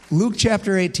Luke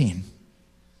chapter 18.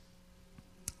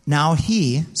 Now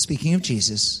he, speaking of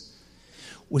Jesus,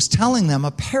 was telling them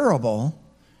a parable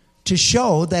to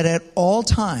show that at all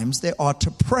times they ought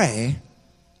to pray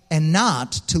and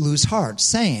not to lose heart,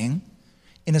 saying,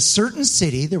 in a certain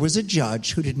city there was a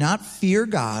judge who did not fear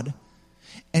God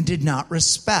and did not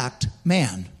respect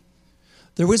man.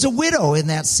 There was a widow in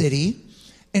that city,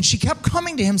 and she kept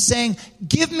coming to him saying,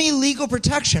 give me legal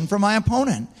protection from my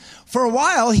opponent. For a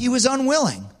while he was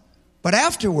unwilling, but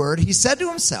afterward he said to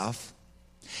himself,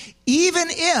 even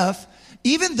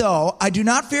though I do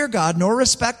not fear God nor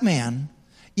respect man,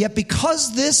 yet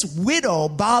because this widow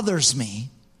bothers me,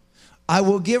 I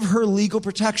will give her legal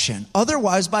protection.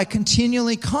 Otherwise, by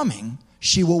continually coming,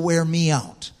 she will wear me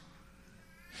out.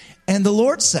 And the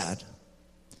Lord said,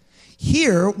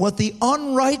 hear what the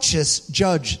unrighteous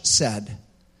judge said.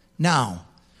 Now,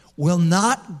 will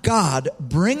not God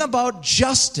bring about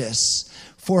justice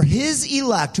for his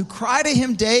elect who cry to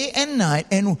him day and night,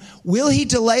 and will he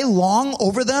delay long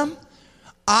over them?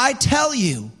 I tell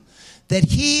you that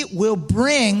he will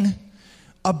bring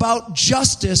about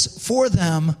justice for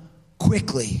them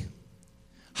quickly.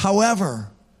 However,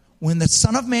 when the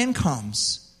Son of Man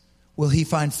comes, will he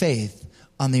find faith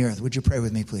on the earth? Would you pray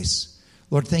with me, please?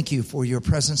 Lord, thank you for your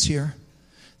presence here.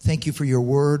 Thank you for your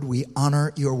word. We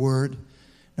honor your word.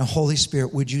 Now, Holy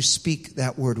Spirit, would you speak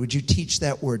that word? Would you teach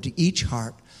that word to each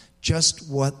heart, just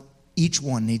what each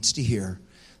one needs to hear?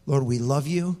 Lord, we love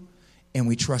you and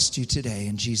we trust you today.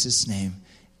 In Jesus' name,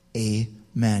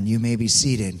 amen. You may be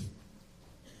seated.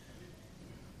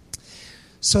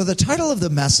 So the title of the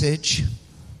message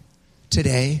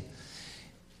today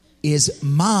is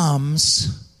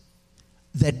Moms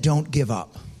That Don't Give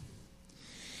Up.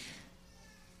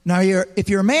 Now, if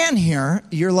you're a man here,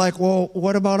 you're like, well,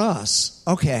 what about us?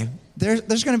 Okay,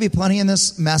 there's going to be plenty in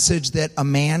this message that a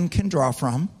man can draw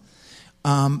from.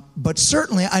 But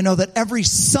certainly, I know that every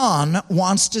son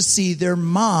wants to see their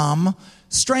mom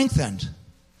strengthened.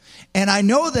 And I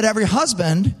know that every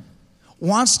husband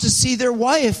wants to see their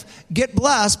wife get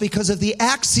blessed because of the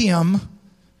axiom,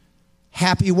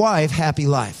 happy wife, happy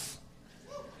life.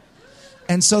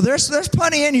 And so there's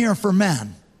plenty in here for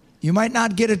men. You might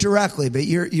not get it directly, but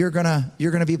you're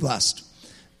gonna be blessed.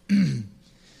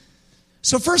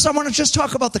 So first, I want to just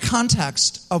talk about the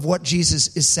context of what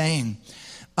Jesus is saying.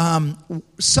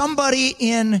 Somebody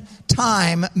in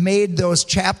time made those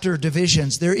chapter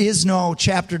divisions. There is no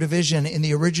chapter division in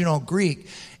the original Greek.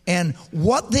 And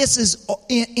what this is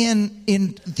in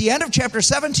the end of chapter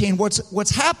 17,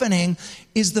 what's happening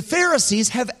is the Pharisees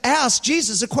have asked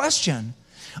Jesus a question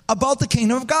about the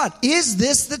kingdom of God. Is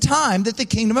this the time that the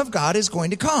kingdom of God is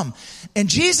going to come? And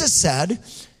Jesus said,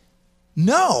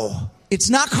 no, it's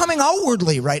not coming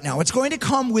outwardly right now. It's going to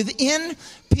come within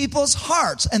people's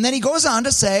hearts. And then he goes on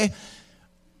to say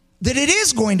that it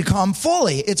is going to come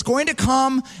fully. It's going to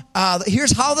come.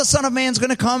 Here's how the Son of Man is going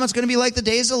to come. It's going to be like the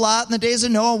days of Lot and the days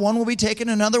of Noah. One will be taken,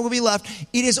 another will be left.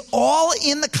 It is all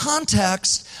in the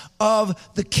context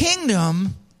of the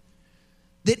kingdom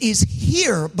that is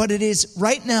here, but it is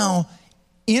right now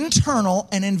internal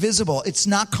and invisible. It's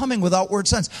not coming with outward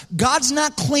sense. God's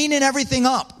not cleaning everything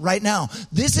up right now.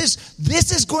 This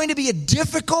is going to be a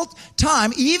difficult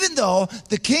time. Even though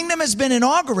the kingdom has been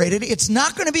inaugurated, it's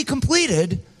not going to be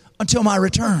completed until my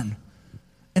return.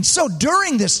 And so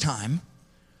during this time,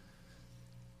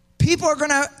 people are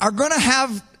going to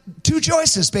have two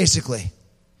choices, basically.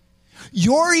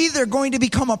 You're either going to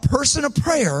become a person of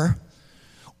prayer,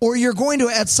 or you're going to,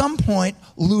 at some point,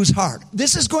 lose heart.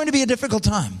 This is going to be a difficult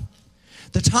time.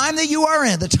 The time that you are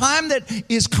in, the time that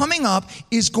is coming up,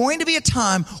 is going to be a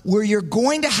time where you're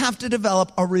going to have to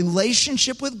develop a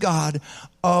relationship with God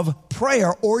of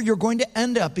prayer, or you're going to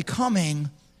end up becoming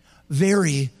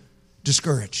very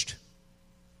discouraged.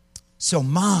 So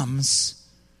moms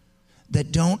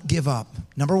that don't give up.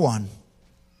 Number one,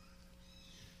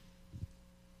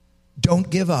 don't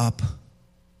give up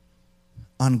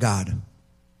on God.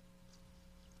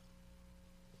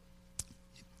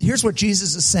 Here's what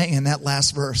Jesus is saying in that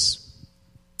last verse,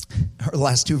 or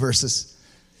last two verses.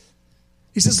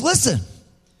 He says, listen,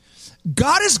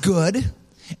 God is good,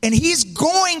 and he's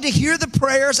going to hear the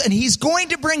prayers, and he's going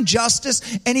to bring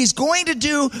justice, and he's going to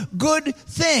do good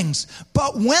things.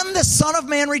 But when the Son of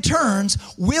Man returns,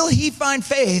 will he find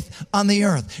faith on the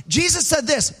earth? Jesus said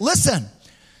this, listen,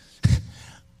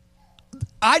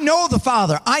 I know the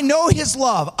Father. I know his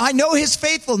love. I know his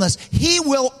faithfulness. He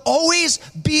will always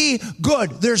be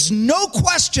good. There's no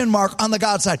question mark on the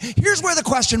God side. Here's where the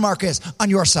question mark is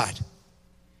on your side.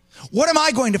 What am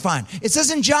I going to find? It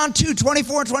says in John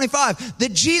 2:24-25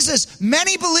 that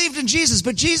many believed in Jesus,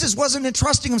 but Jesus wasn't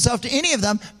entrusting himself to any of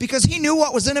them because he knew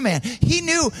what was in a man. He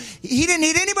knew he didn't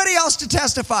need anybody else to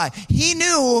testify. He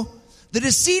knew the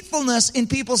deceitfulness in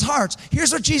people's hearts.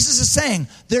 Here's what Jesus is saying.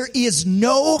 There is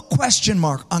no question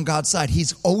mark on God's side.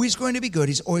 He's always going to be good.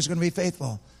 He's always going to be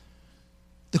faithful.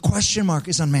 The question mark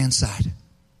is on man's side.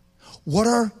 What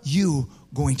are you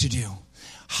going to do?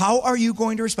 How are you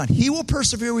going to respond? He will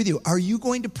persevere with you. Are you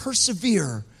going to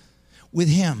persevere with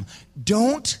him?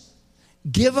 Don't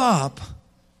give up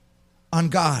on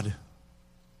God.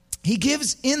 He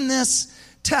gives in this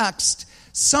text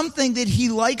something that he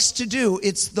likes to do.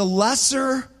 It's the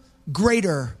lesser,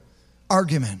 greater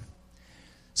argument.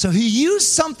 So he used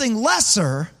something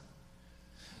lesser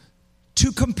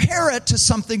to compare it to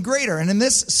something greater. And in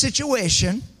this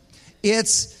situation,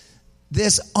 it's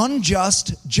this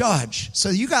unjust judge. So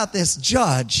you got this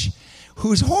judge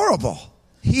who's horrible.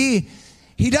 He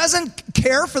doesn't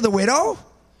care for the widow.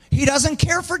 He doesn't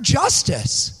care for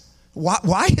justice.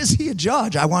 Why is he a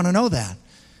judge? I want to know that.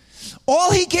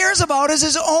 All he cares about is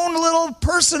his own little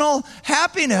personal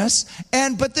happiness.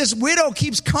 But this widow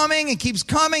keeps coming and keeps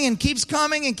coming and keeps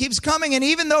coming and keeps coming. And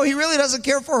even though he really doesn't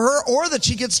care for her or that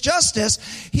she gets justice,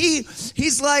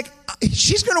 he's like,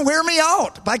 she's going to wear me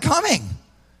out by coming.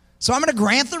 So I'm going to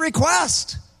grant the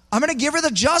request. I'm going to give her the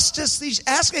justice she's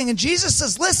asking. And Jesus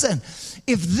says, listen,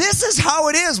 if this is how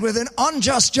it is with an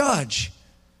unjust judge,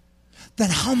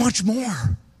 then how much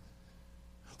more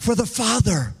for the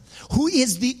Father who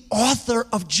is the author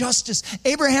of justice?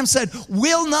 Abraham said,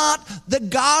 will not the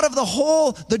God of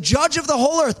the judge of the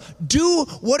whole earth, do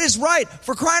what is right?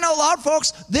 For crying out loud,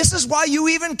 folks, this is why you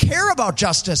even care about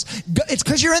justice. It's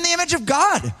because you're in the image of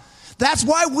God. That's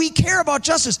why we care about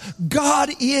justice. God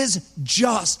is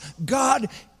just. God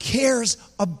cares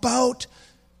about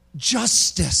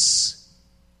justice.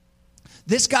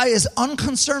 This guy is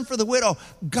unconcerned for the widow.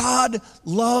 God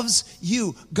loves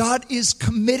you. God is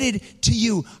committed to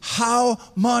you. How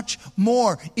much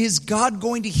more is God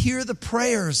going to hear the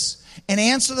prayers and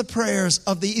answer the prayers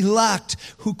of the elect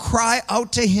who cry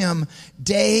out to him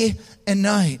day and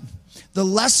night? The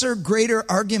lesser, greater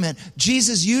argument.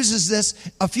 Jesus uses this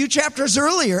a few chapters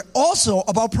earlier also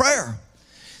about prayer.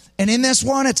 And in this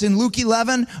one, it's in Luke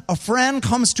 11. A friend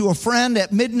comes to a friend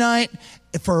at midnight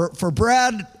for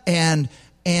bread, and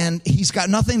he's got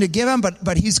nothing to give him,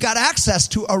 but he's got access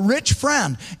to a rich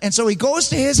friend. And so he goes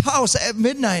to his house at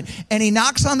midnight, and he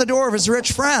knocks on the door of his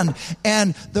rich friend.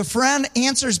 And the friend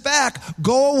answers back,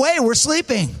 go away, we're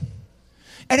sleeping.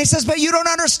 And he says, but you don't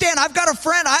understand. I've got a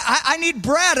friend. I need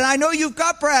bread, and I know you've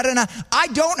got bread, and I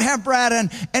don't have bread.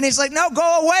 And he's like, no,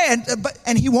 go away.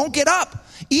 And he won't get up.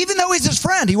 Even though he's his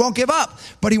friend, he won't give up.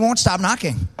 But he won't stop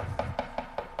knocking.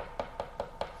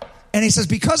 And he says,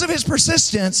 because of his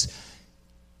persistence,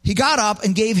 he got up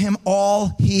and gave him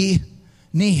all he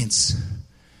needs.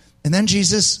 And then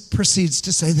Jesus proceeds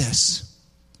to say this.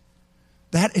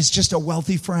 That is just a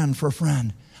wealthy friend for a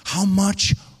friend. How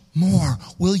much more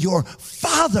will your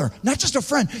Father, not just a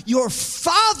friend, your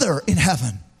Father in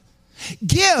heaven,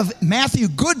 give, Matthew,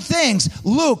 good things,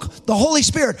 Luke, the Holy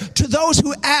Spirit, to those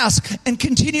who ask and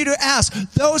continue to ask,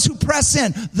 those who press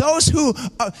in, those who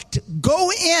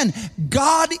go in.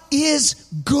 God is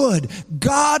good.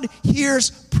 God hears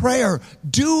prayer.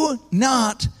 Do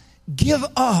not give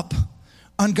up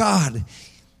on God.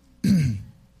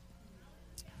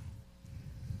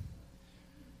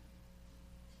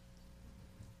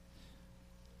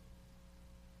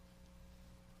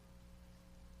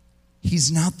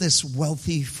 He's not this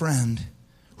wealthy friend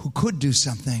who could do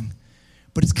something,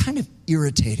 but is kind of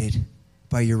irritated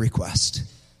by your request.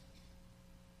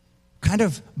 Kind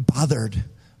of bothered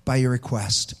by your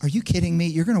request. Are you kidding me?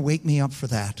 You're going to wake me up for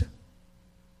that.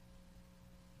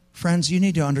 Friends, you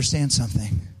need to understand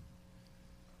something.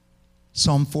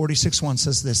 Psalm 46:1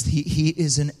 says this, He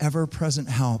is an ever-present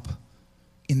help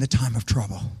in the time of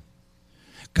trouble.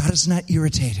 God is not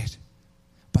irritated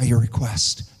by your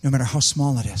request, no matter how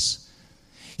small it is.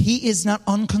 He is not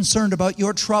unconcerned about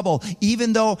your trouble,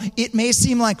 even though it may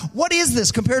seem like, what is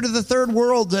this compared to the third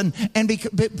world and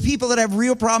people that have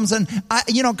real problems? And,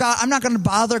 God, I'm not going to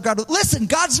bother God. Listen,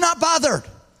 God's not bothered.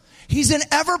 He's an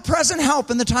ever-present help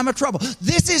in the time of trouble.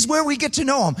 This is where we get to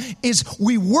know him, is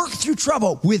we work through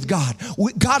trouble with God.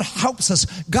 God helps us.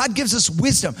 God gives us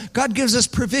wisdom. God gives us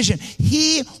provision.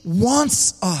 He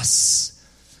wants us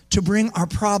to bring our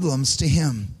problems to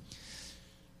him.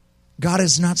 God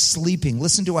is not sleeping.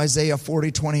 Listen to Isaiah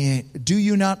 40:28. Do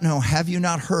you not know, have you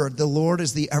not heard, the Lord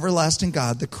is the everlasting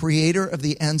God, the creator of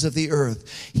the ends of the earth.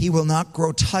 He will not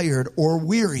grow tired or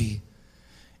weary,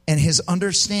 and his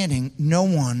understanding no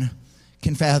one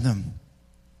can fathom.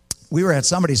 We were at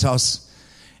somebody's house,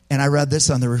 and I read this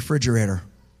on the refrigerator.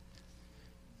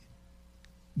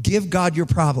 Give God your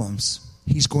problems.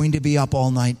 He's going to be up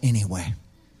all night anyway.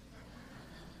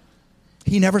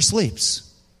 He never sleeps.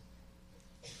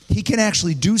 He can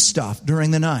actually do stuff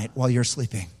during the night while you're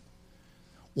sleeping.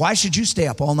 Why should you stay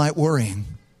up all night worrying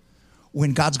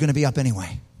when God's going to be up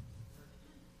anyway?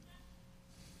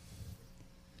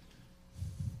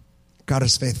 God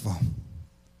is faithful.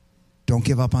 Don't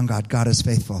give up on God. God is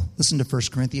faithful. Listen to 1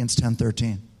 Corinthians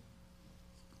 10:13.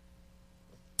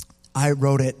 I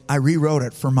rewrote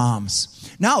it for moms.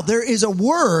 Now, there is a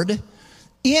word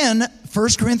in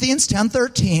 1 Corinthians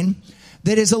 10:13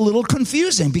 that is a little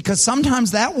confusing, because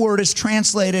sometimes that word is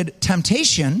translated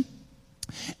temptation,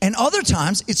 and other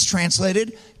times it's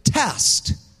translated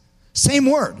test. Same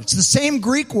word. It's the same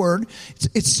Greek word.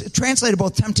 It's translated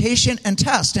both temptation and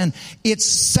test, and it's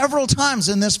several times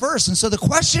in this verse. And so the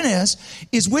question is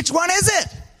which one is it?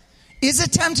 Is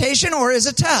it temptation or is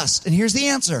it test? And here's the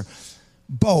answer.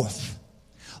 Both.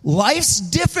 Life's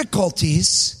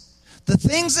difficulties, the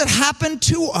things that happen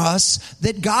to us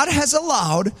that God has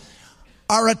allowed,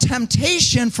 are a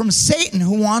temptation from Satan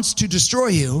who wants to destroy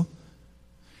you,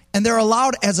 and they're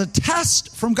allowed as a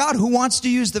test from God who wants to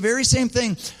use the very same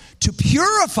thing to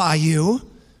purify you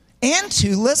and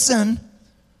to, listen,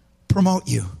 promote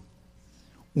you.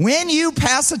 When you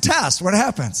pass a test, what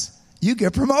happens? You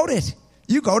get promoted.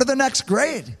 You go to the next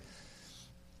grade.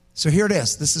 So here it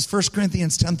is. This is 1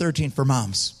 Corinthians 10:13 for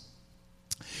moms.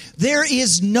 There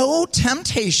is no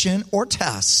temptation or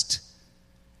test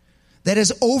that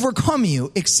has overcome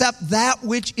you except that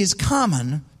which is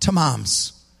common to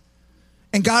moms.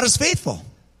 And God is faithful,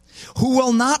 who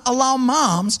will not allow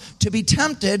moms to be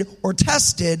tempted or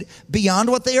tested beyond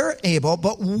what they are able,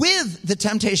 but with the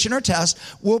temptation or test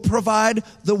will provide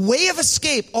the way of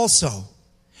escape also,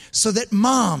 so that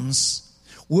moms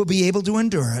will be able to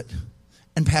endure it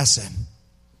and pass it.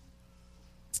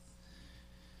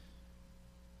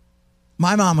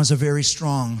 My mom was a very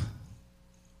strong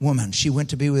woman. She went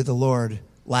to be with the Lord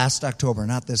last October,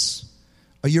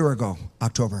 a year ago,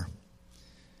 October.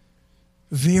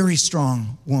 Very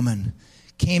strong woman.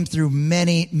 Came through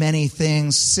many, many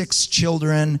things. 6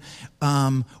 children.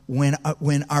 When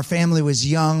our family was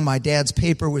young, my dad's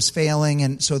paper was failing,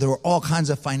 and so there were all kinds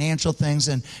of financial things.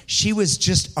 And she was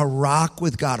just a rock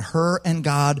with God. Her and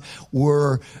God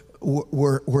were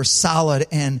solid,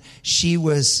 and she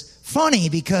was funny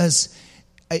because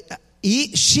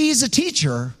she's a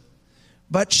teacher,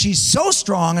 but she's so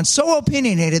strong and so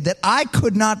opinionated that I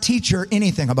could not teach her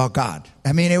anything about God.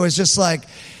 I mean, it was just like,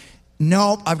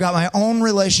 nope, I've got my own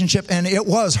relationship, and it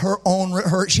was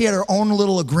she had her own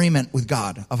little agreement with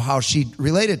God of how she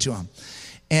related to him.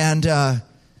 And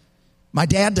my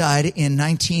dad died in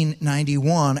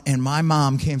 1991, and my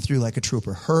mom came through like a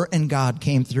trooper. Her and God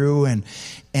came through,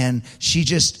 and she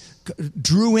just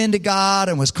drew into God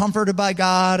and was comforted by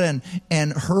God,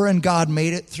 and her and God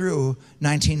made it through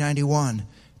 1991.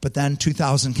 But then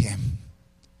 2000 came.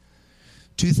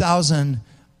 2000,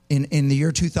 in the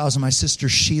year 2000, my sister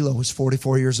Sheila was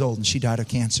 44 years old, and she died of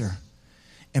cancer.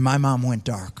 And my mom went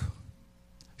dark.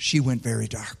 She went very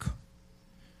dark.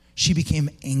 She became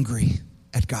angry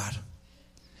at God.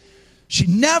 She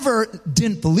never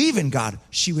didn't believe in God.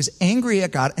 She was angry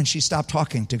at God, and she stopped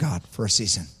talking to God for a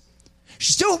season.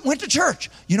 She still went to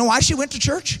church. You know why she went to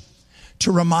church?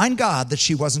 To remind God that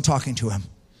she wasn't talking to him.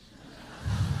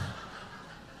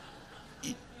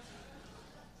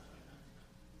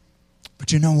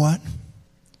 But you know what?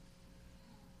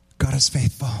 God is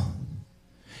faithful.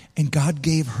 And God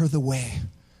gave her the way.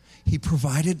 He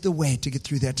provided the way to get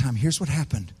through that time. Here's what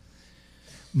happened.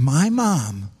 My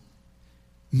mom,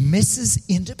 Mrs.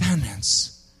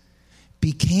 Independence,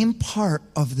 became part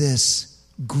of this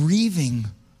grieving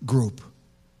group.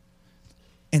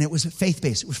 And it was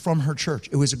faith-based. It was from her church.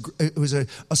 It was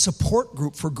a support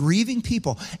group for grieving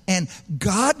people. And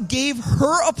God gave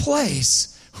her a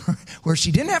place where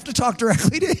she didn't have to talk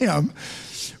directly to him,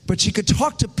 but she could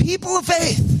talk to people of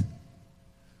faith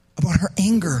about her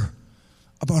anger,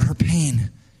 about her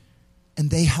pain. And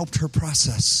they helped her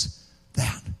process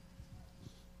that.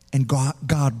 And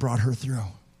God brought her through.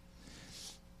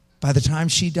 By the time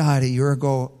she died a year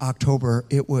ago, October,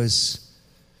 it was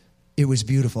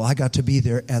beautiful. I got to be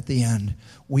there at the end.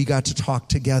 We got to talk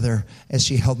together as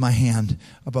she held my hand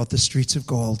about the streets of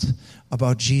gold,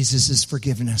 about Jesus'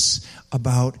 forgiveness,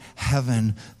 about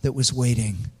heaven that was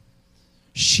waiting.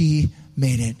 She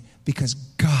made it because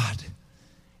God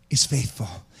is faithful.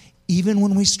 even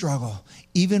when we struggle,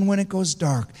 even when it goes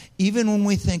dark, even when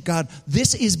we think, God,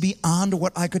 this is beyond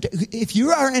what I could do. If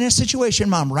you are in a situation,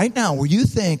 Mom, right now where you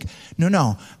think,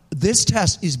 no, this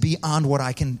test is beyond what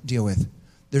I can deal with.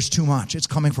 There's too much. It's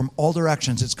coming from all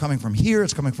directions. It's coming from here.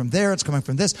 It's coming from there. It's coming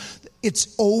from this.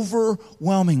 It's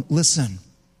overwhelming. Listen.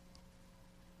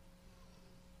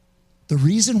 The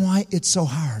reason why it's so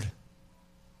hard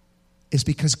is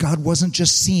because God wasn't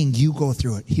just seeing you go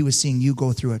through it. He was seeing you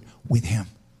go through it with him.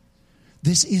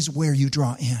 This is where you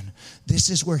draw in. This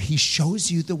is where he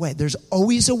shows you the way. There's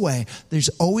always a way. There's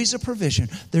always a provision.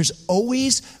 There's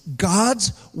always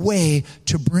God's way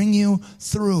to bring you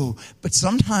through. But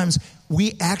sometimes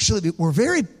we're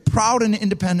very proud and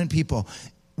independent people.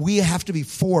 We have to be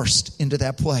forced into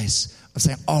that place of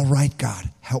saying, all right, God,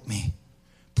 help me.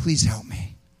 Please help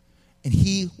me. And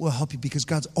he will help you because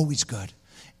God's always good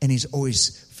and he's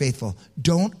always faithful.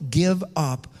 Don't give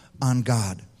up on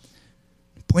God.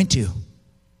 Point 2.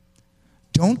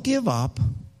 Don't give up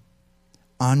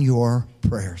on your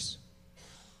prayers.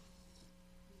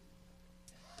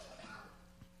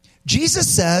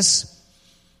 Jesus says,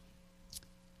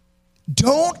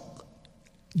 don't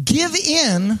give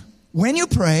in when you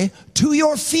pray to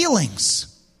your feelings.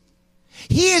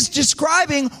 He is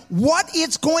describing what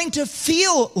it's going to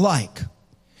feel like.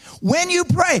 When you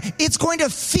pray, it's going to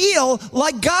feel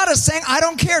like God is saying, I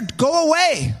don't care, go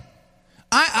away.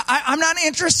 I'm not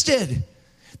interested.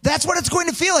 That's what it's going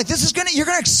to feel like. You're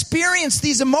going to experience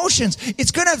these emotions. It's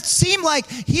going to seem like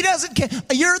he doesn't care.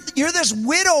 You're this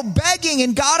widow begging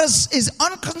and God is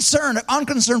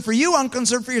unconcerned for you,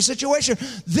 unconcerned for your situation.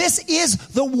 This is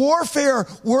the warfare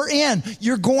we're in.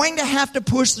 You're going to have to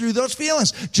push through those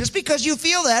feelings. Just because you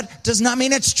feel that does not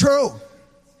mean it's true.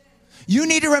 You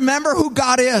need to remember who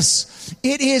God is.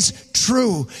 It is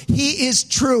true. He is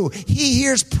true. He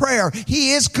hears prayer.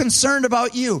 He is concerned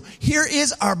about you. Here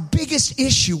is our biggest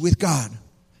issue with God.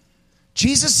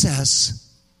 Jesus says,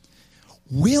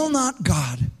 will not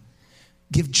God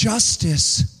give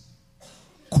justice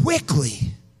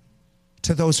quickly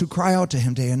to those who cry out to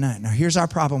him day and night? Now, here's our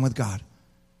problem with God.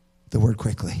 The word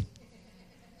quickly.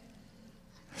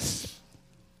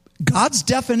 God's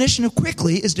definition of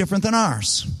quickly is different than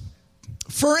ours.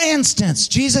 For instance,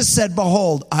 Jesus said,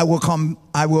 behold, I will come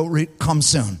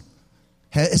soon.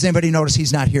 Has anybody noticed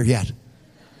he's not here yet?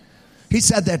 He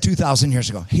said that 2,000 years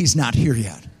ago. He's not here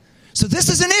yet. So this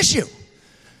is an issue.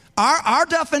 Our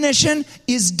definition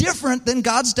is different than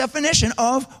God's definition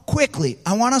of quickly.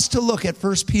 I want us to look at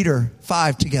 1 Peter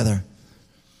 5 together.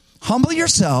 Humble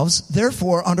yourselves,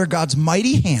 therefore, under God's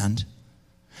mighty hand,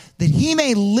 that he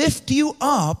may lift you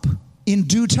up in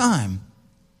due time.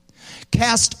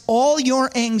 Cast all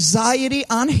your anxiety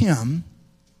on him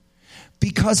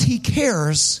because he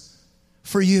cares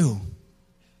for you.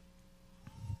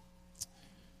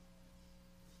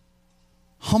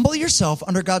 Humble yourself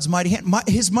under God's mighty hand.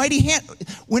 His mighty hand,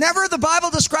 whenever the Bible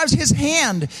describes his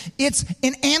hand, it's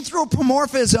an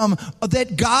anthropomorphism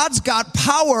that God's got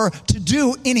power to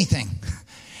do anything.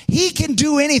 He can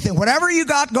do anything. Whatever you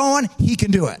got going, he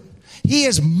can do it. He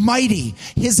is mighty.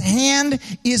 His hand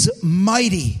is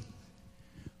mighty.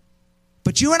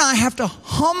 But you and I have to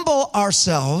humble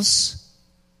ourselves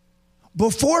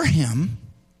before him.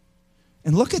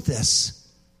 And look at this.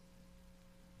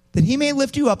 That he may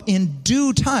lift you up in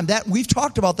due time. That we've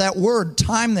talked about that word,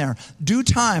 time there. Due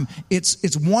time.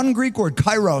 It's one Greek word,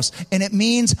 kairos, and it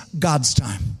means God's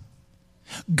time.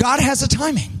 God has a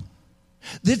timing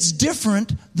that's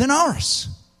different than ours.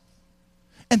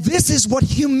 And this is what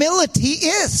humility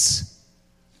is.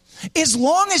 As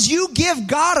long as you give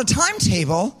God a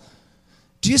timetable,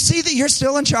 do you see that you're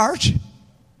still in charge?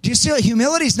 Do you see that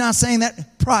humility is not saying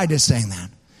that? Pride is saying that.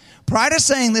 Pride is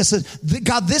saying this is,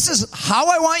 God, this is how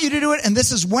I want you to do it, and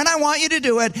this is when I want you to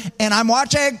do it, and I'm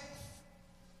watching.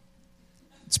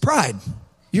 It's pride.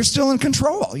 You're still in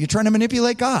control. You're trying to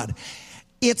manipulate God.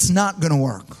 It's not going to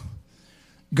work.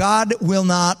 God will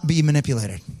not be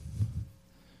manipulated.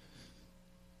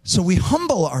 So we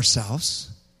humble ourselves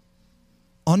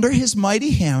under his mighty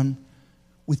hand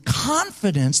with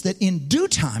confidence that in due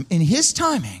time, in his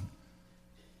timing,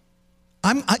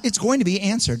 it's going to be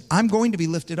answered. I'm going to be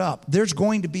lifted up. There's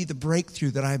going to be the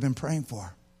breakthrough that I've been praying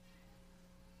for.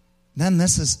 Then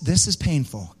this is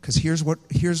painful, because here's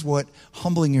what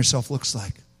humbling yourself looks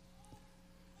like.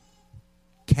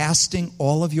 Casting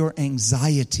all of your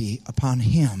anxiety upon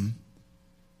him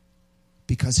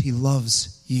because he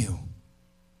loves you.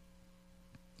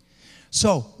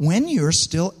 So when you're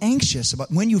still anxious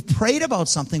when you've prayed about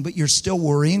something but you're still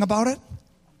worrying about it,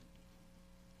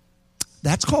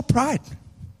 that's called pride.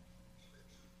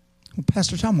 Well,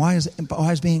 Pastor Tom, why is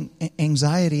being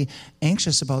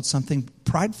anxious about something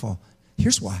prideful?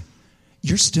 Here's why.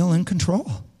 You're still in control.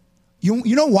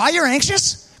 You know why you're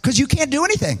anxious? Because you can't do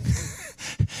anything.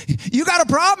 You got a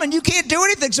problem and you can't do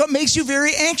anything, so it makes you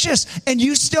very anxious. And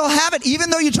you still have it.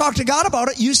 Even though you talk to God about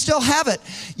it, you still have it.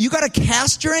 You got to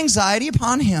cast your anxiety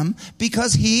upon him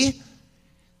because he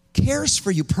cares for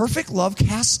you. Perfect love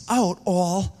casts out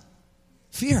all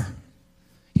fear.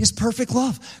 His perfect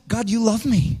love. God, you love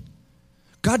me.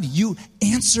 God, you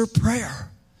answer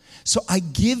prayer. So I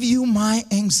give you my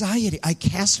anxiety. I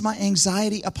cast my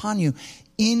anxiety upon you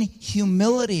in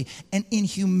humility. And in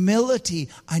humility,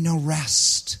 I know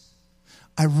rest.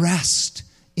 I rest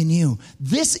in you.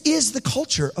 This is the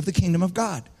culture of the kingdom of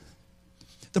God.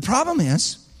 The problem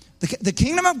is, the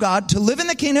kingdom of God, to live in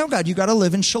the kingdom of God, you got to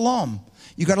live in shalom.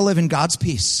 You got to live in God's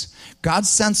peace, God's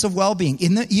sense of well-being.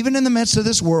 Even in the midst of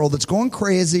this world that's going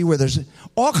crazy, where there's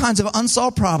all kinds of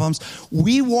unsolved problems,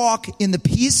 we walk in the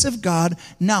peace of God.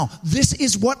 Now, this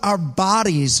is what our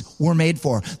bodies were made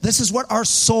for. This is what our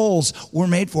souls were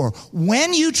made for.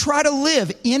 When you try to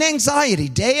live in anxiety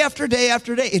day after day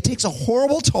after day, it takes a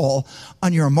horrible toll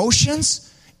on your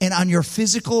emotions and on your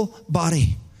physical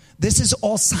body. This is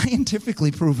all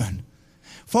scientifically proven.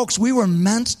 Folks, we were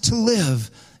meant to live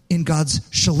in God's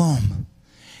shalom.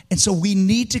 And so we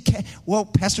need to, well,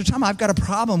 Pastor Tom, I've got a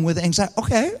problem with anxiety.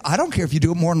 Okay, I don't care if you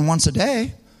do it more than once a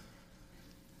day.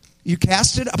 You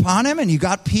cast it upon him and you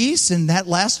got peace and that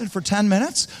lasted for 10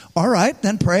 minutes. All right,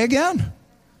 then pray again.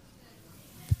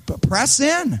 But press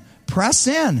in. Press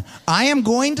in. I am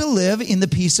going to live in the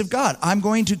peace of God. I'm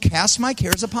going to cast my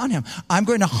cares upon him. I'm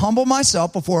going to humble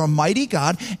myself before a mighty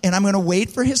God, and I'm going to wait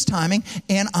for his timing,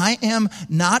 and I am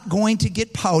not going to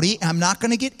get pouty. I'm not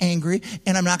going to get angry,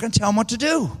 and I'm not going to tell him what to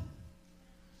do.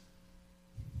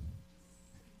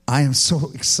 I am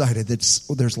so excited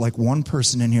that there's like one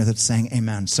person in here that's saying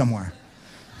amen somewhere.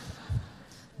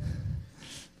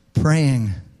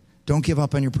 Praying. Don't give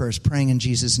up on your prayers. Praying in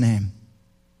Jesus' name.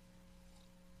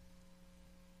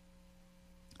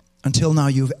 Until now,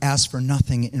 you've asked for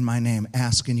nothing in my name.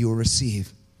 Ask and you will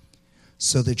receive,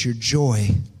 so that your joy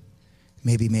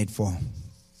may be made full.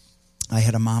 I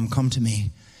had a mom come to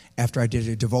me after I did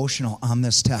a devotional on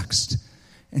this text,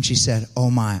 and she said,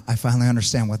 oh my, I finally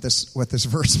understand what this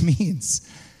verse means.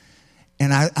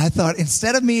 And I thought,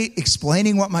 instead of me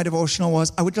explaining what my devotional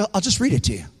was, I'll just read it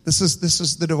to you. This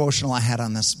is the devotional I had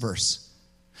on this verse.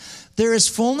 There is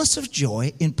fullness of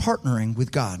joy in partnering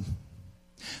with God.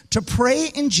 To pray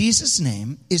in Jesus'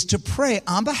 name is to pray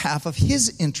on behalf of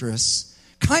his interests,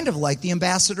 kind of like the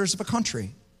ambassadors of a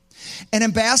country. An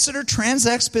ambassador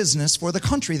transacts business for the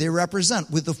country they represent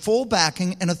with the full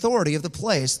backing and authority of the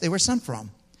place they were sent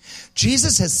from.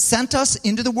 Jesus has sent us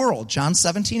into the world, John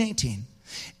 17:18,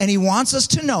 and he wants us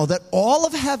to know that all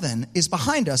of heaven is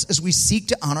behind us as we seek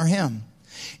to honor him.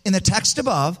 In the text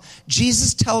above,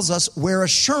 Jesus tells us where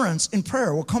assurance in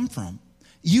prayer will come from,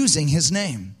 using his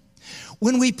name.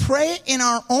 When we pray in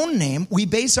our own name, we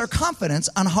base our confidence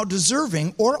on how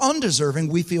deserving or undeserving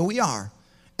we feel we are.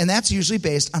 And that's usually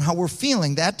based on how we're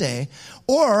feeling that day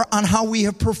or on how we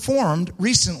have performed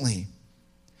recently.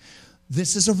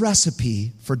 This is a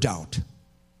recipe for doubt.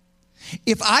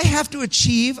 If I have to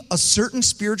achieve a certain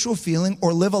spiritual feeling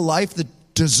or live a life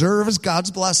that deserves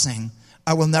God's blessing,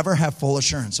 I will never have full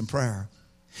assurance in prayer.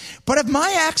 But if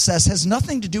my access has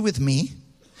nothing to do with me,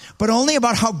 but only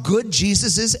about how good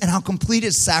Jesus is and how complete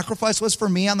his sacrifice was for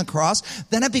me on the cross,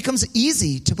 then it becomes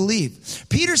easy to believe.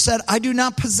 Peter said, I do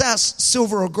not possess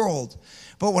silver or gold,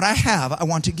 but what I have I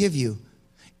want to give you.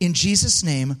 In Jesus'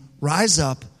 name, rise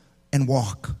up and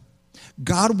walk.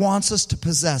 God wants us to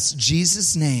possess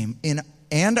Jesus' name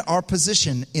and our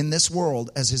position in this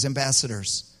world as his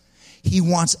ambassadors. He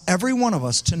wants every one of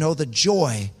us to know the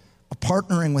joy of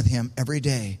partnering with him every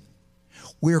day.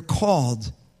 We're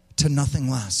called to nothing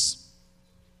less.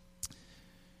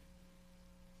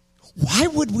 Why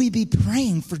would we be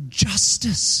praying for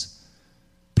justice?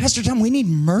 Pastor Tom, we need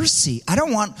mercy. I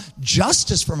don't want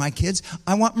justice for my kids.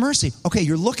 I want mercy. Okay,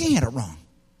 you're looking at it wrong.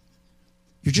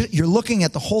 You're looking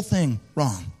at the whole thing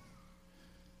wrong.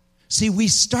 See, we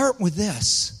start with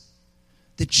this,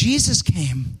 that Jesus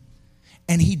came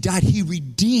and he died. He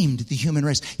redeemed the human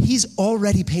race. He's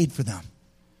already paid for them.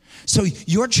 So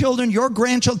your children, your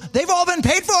grandchildren, they've all been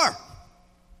paid for.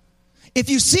 If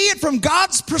you see it from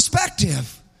God's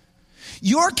perspective,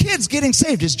 your kids getting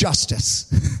saved is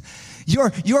justice.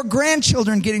 Your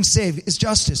grandchildren getting saved is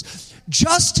justice.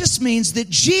 Justice means that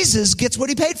Jesus gets what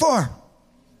he paid for.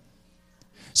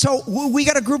 So we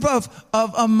got a group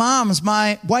of moms.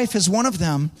 My wife is one of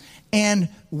them. And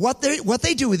what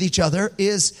they do with each other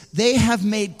is they have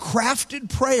made crafted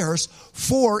prayers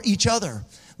for each other.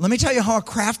 Let me tell you how a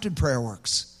crafted prayer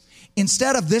works.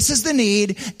 Instead of this is the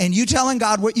need and you telling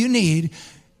God what you need,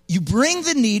 you bring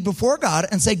the need before God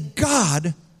and say,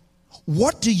 God,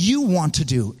 what do you want to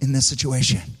do in this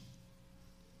situation?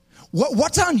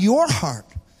 What's on your heart?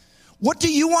 What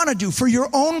do you want to do for your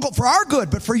own, for our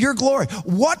good, but for your glory?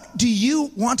 What do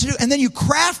you want to do? And then you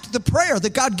craft the prayer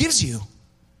that God gives you.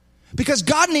 Because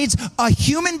God needs a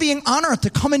human being on earth to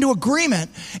come into agreement,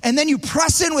 and then you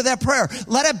press in with that prayer.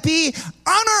 Let it be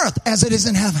on earth as it is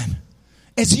in heaven.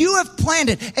 As you have planned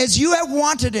it, as you have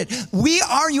wanted it. We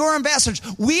are your ambassadors.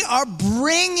 We are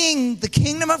bringing the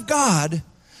kingdom of God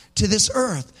to this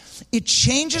earth. It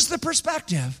changes the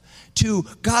perspective to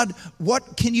God,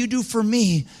 what can you do for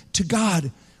me? To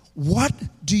God, what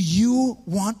do you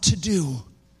want to do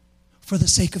for the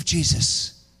sake of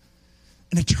Jesus?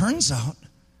 And it turns out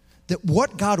that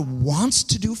what God wants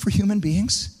to do for human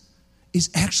beings is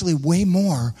actually way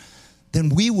more than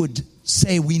we would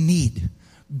say we need.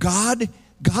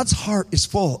 God's heart is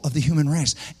full of the human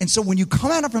race. And so when you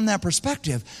come at it from that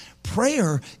perspective,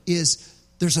 prayer is,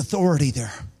 there's authority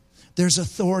there. There's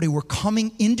authority. We're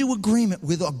coming into agreement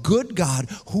with a good God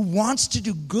who wants to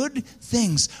do good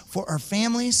things for our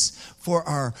families, for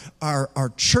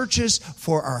our churches,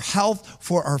 for our health,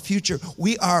 for our future.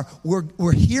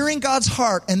 We're hearing God's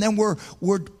heart, and then we're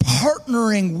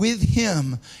partnering with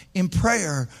him in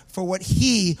prayer for what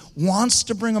he wants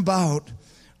to bring about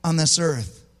on this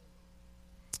earth.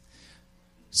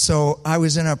 So I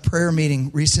was in a prayer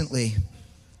meeting recently,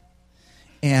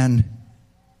 and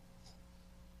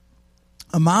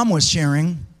a mom was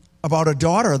sharing about a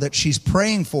daughter that she's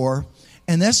praying for.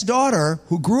 And this daughter,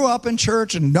 who grew up in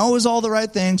church and knows all the right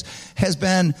things, has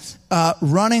been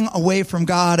running away from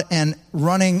God and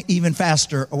running even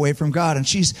faster away from God. And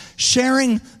she's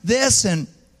sharing this, and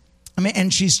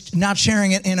she's not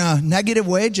sharing it in a negative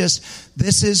way, just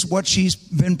this is what she's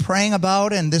been praying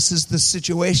about, and this is the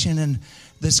situation. And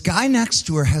this guy next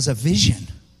to her has a vision.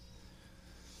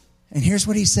 And here's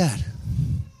what he said.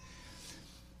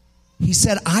 He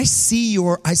said, I see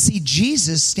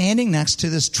Jesus standing next to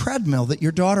this treadmill that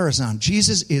your daughter is on.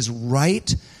 Jesus is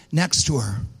right next to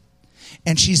her.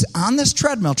 And she's on this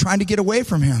treadmill trying to get away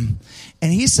from him.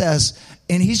 And he says,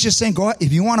 and he's just saying, go ahead.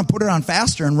 If you want to put it on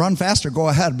faster and run faster, go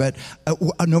ahead. But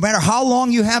no matter how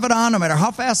long you have it on, no matter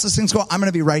how fast this thing's going, I'm going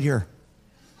to be right here.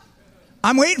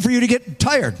 I'm waiting for you to get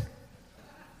tired.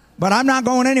 But I'm not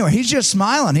going anywhere. He's just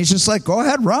smiling. He's just like, go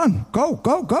ahead, run. Go,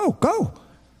 go, go, go.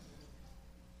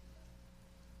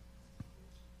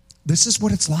 This is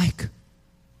what it's like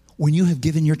when you have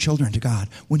given your children to God,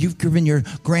 when you've given your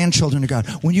grandchildren to God,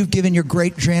 when you've given your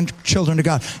great-grandchildren to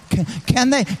God. Can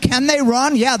they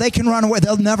run? Yeah, they can run away.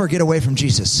 They'll never get away from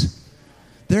Jesus.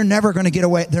 They're never going to get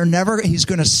away. He's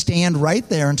going to stand right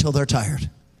there until they're tired.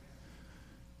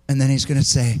 And then he's going to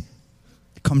say,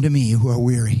 come to me, you who are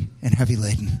weary and heavy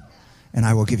laden, and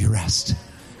I will give you rest.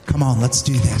 Come on, let's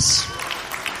do this.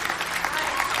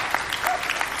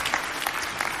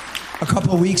 A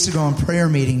couple of weeks ago in prayer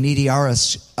meeting, Needy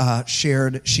Aras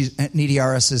shared. Needy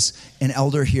Aras is an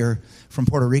elder here from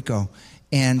Puerto Rico,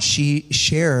 and she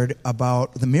shared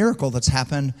about the miracle that's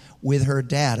happened with her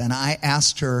dad. And I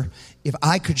asked her if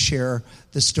I could share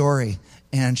the story,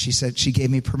 and she said she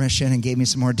gave me permission and gave me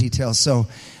some more details. So,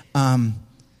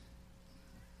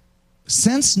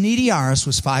 since Needy Aras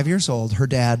was 5 years old, her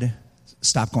dad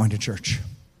stopped going to church,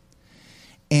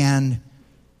 and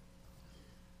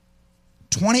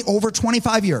over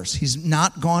 25 years, he's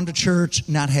not gone to church,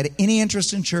 not had any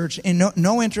interest in church, and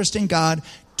no interest in God,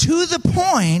 to the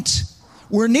point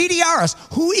where Needy Aras,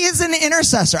 who is an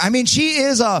intercessor, she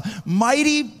is a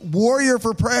mighty warrior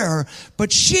for prayer,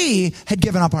 but she had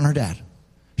given up on her dad.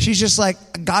 She's just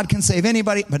like, God can save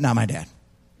anybody, but not my dad.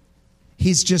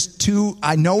 He's just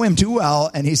I know him too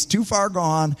well, and he's too far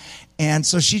gone. And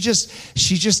so she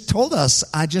just told us,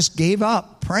 I just gave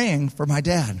up praying for my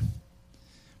dad.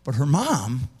 But her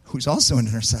mom, who's also an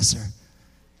intercessor,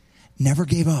 never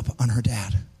gave up on her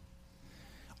dad.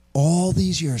 All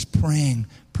these years praying,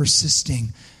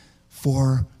 persisting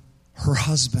for her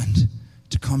husband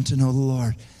to come to know the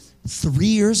Lord. 3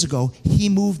 years ago, he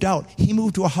moved out. He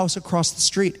moved to a house across the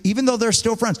street. Even though they're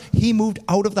still friends, he moved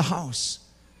out of the house.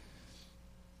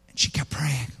 And she kept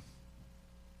praying.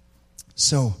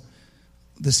 So,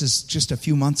 this is just a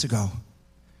few months ago.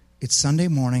 It's Sunday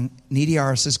morning. Needy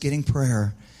Aras is getting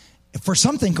prayer for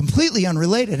something completely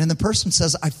unrelated. And the person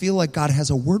says, I feel like God has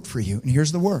a word for you. And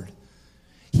here's the word.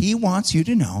 He wants you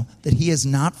to know that he has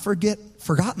not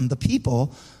forgotten the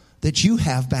people that you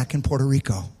have back in Puerto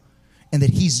Rico, and that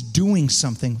he's doing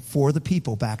something for the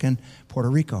people back in Puerto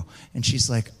Rico. And she's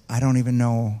like, I don't even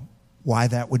know why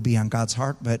that would be on God's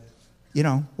heart, but,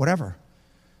 whatever.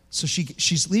 So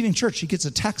she's leaving church. She gets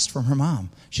a text from her mom.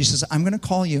 She says, I'm going to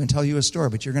call you and tell you a story,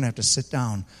 but you're going to have to sit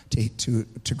down to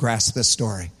grasp this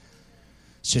story.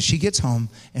 So she gets home,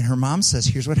 and her mom says,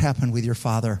 here's what happened with your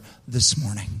father this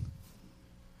morning.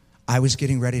 I was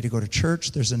getting ready to go to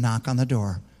church. There's a knock on the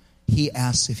door. He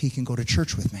asks if he can go to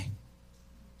church with me.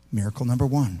 Miracle number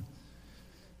 1.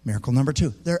 Miracle number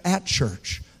 2. They're at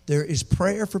church. There is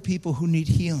prayer for people who need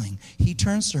healing. He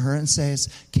turns to her and says,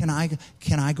 can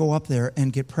I go up there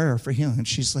and get prayer for healing? And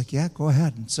she's like, yeah, go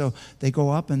ahead. And so they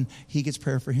go up and he gets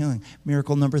prayer for healing.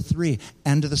 Miracle number 3,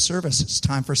 end of the service. It's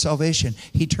time for salvation.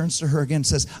 He turns to her again and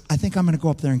says, I think I'm going to go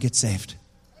up there and get saved.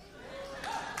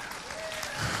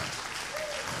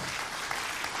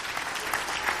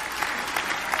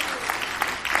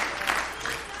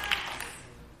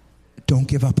 Don't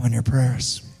give up on your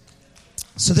prayers.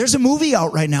 So there's a movie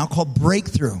out right now called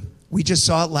Breakthrough. We just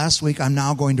saw it last week. I'm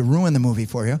now going to ruin the movie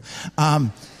for you.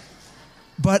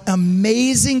 But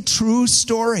amazing true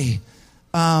story.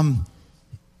 In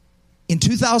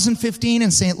 2015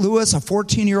 in St. Louis, a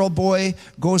 14-year-old boy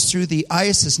goes through the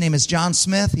ice. His name is John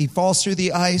Smith. He falls through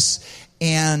the ice,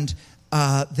 and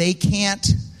they can't.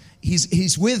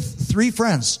 He's with 3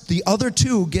 friends. The other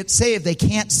 2 get saved. They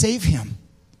can't save him.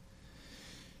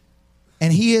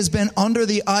 And he has been under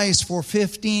the ice for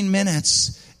 15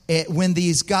 minutes when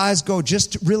these guys go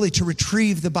just really to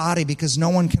retrieve the body, because no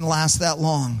one can last that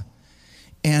long.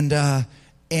 And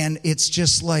it's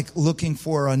just like looking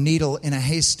for a needle in a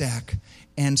haystack.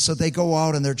 And so they go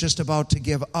out and they're just about to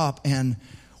give up. And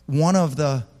one of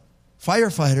the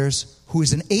firefighters, who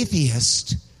is an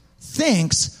atheist,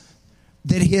 thinks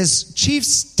that his chief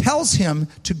tells him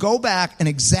to go back and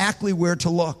exactly where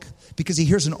to look, because he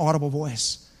hears an audible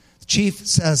voice. The chief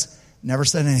says, never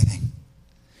said anything.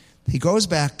 He goes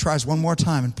back, tries one more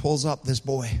time, and pulls up this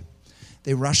boy.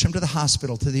 They rush him to the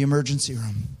hospital, to the emergency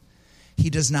room. He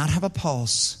does not have a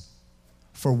pulse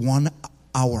for 1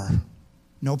 hour.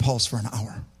 No pulse for an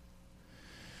hour.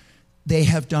 They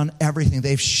have done everything.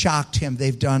 They've shocked him.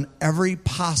 They've done every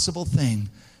possible thing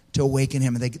to awaken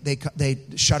him. And they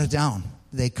shut it down.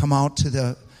 They come out to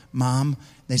the mom.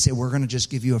 They say, we're going to just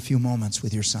give you a few moments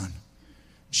with your son.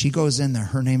 She goes in there.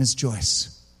 Her name is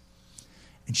Joyce.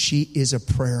 And she is a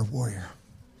prayer warrior.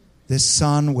 This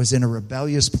son was in a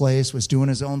rebellious place, was doing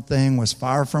his own thing, was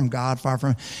far from God,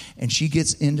 and she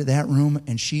gets into that room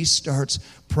and she starts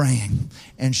praying.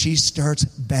 And she starts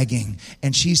begging.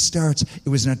 And it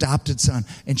was an adopted son,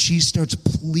 and she starts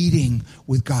pleading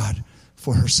with God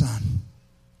for her son.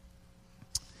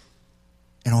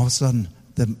 And all of a sudden,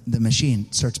 the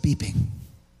machine starts beeping.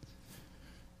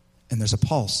 And there's a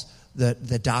pulse.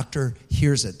 The doctor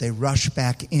hears it. They rush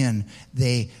back in.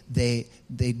 They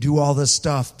do all this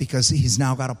stuff because he's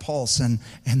now got a pulse. And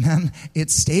then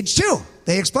it's stage 2.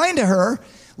 They explain to her,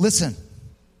 listen,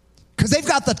 because they've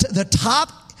got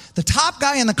the top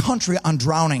guy in the country on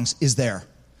drownings is there.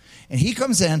 And he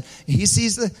comes in, he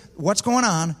sees what's going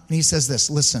on, and he says this,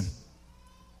 listen,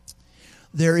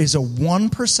 there is a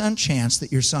 1% chance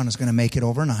that your son is going to make it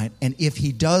overnight. And if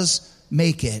he does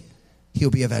make it,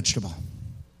 he'll be a vegetable.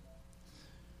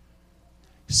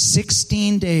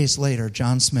 16 days later,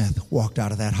 John Smith walked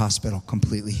out of that hospital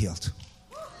completely healed.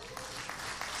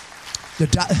 The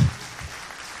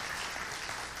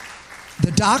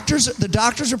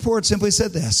doctor's report simply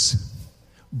said this: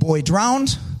 boy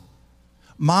drowned,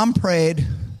 mom prayed,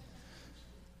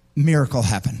 miracle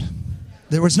happened.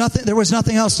 There was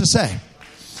nothing else to say.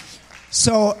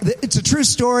 So it's a true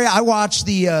story. I watched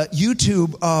the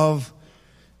YouTube of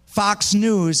Fox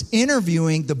News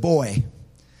interviewing the boy.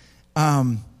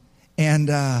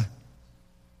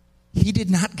 He did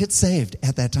not get saved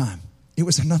at that time. It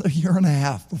was another year and a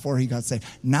half before he got saved.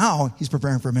 Now he's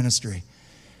preparing for ministry.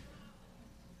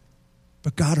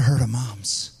 But God heard a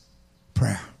mom's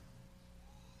prayer.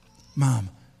 Mom,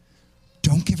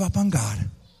 don't give up on God,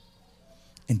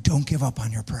 and don't give up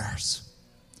on your prayers.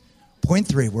 Point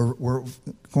 3, we're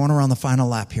going around the final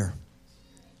lap here.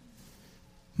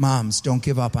 Moms, don't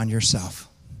give up on yourself.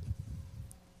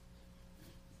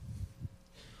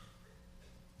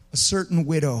 A certain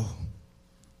widow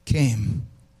came,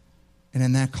 and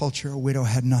in that culture, a widow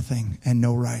had nothing and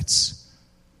no rights.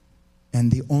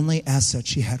 And the only asset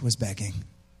she had was begging.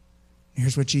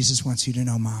 Here's what Jesus wants you to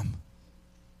know, Mom.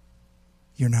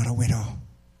 You're not a widow.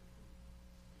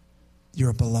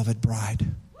 You're a beloved bride.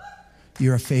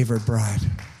 You're a favored bride.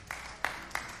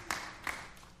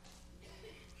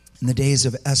 In the days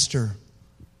of Esther,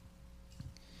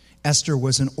 Esther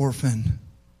was an orphan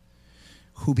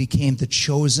who became the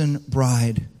chosen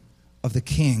bride of the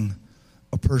king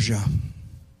of Persia.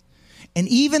 And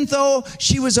even though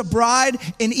she was a bride,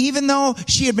 and even though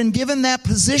she had been given that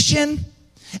position,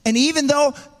 and even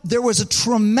though there was a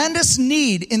tremendous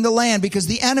need in the land because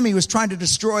the enemy was trying to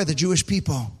destroy the Jewish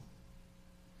people,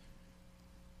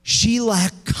 she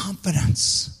lacked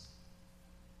confidence.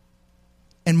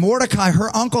 And Mordecai, her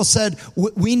uncle, said,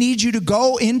 we need you to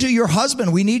go into your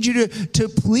husband. We need you to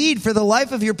plead for the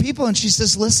life of your people. And she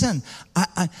says, listen,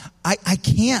 I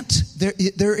can't.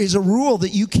 There is a rule that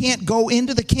you can't go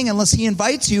into the king unless he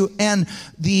invites you. And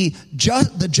the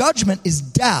judgment is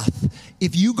death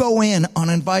if you go in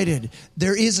uninvited.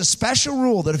 There is a special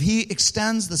rule that if he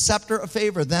extends the scepter of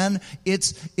favor, then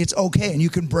it's okay and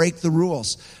you can break the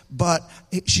rules. But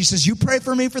she says, you pray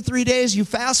for me for 3 days, you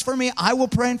fast for me, I will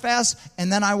pray and fast, and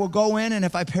then I will go in, and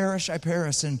if I perish, I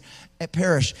perish.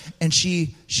 And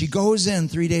she goes in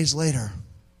 3 days later.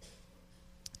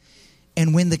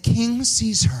 And when the king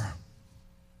sees her,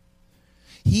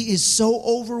 he is so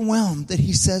overwhelmed that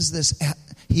he says this.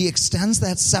 He extends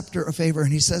that scepter of favor,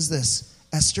 and he says this,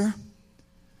 Esther,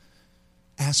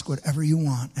 ask whatever you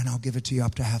want, and I'll give it to you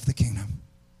up to half the kingdom.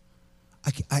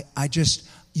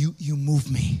 You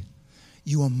move me.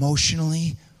 You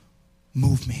emotionally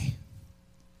move me.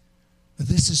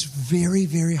 This is very,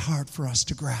 very hard for us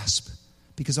to grasp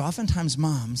because oftentimes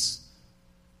moms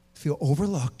feel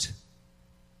overlooked,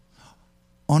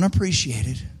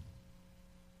 unappreciated,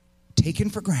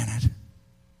 taken for granted,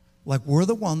 like we're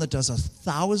the one that does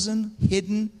 1,000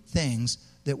 hidden things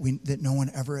that no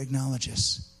one ever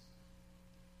acknowledges.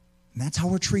 And that's how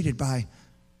we're treated by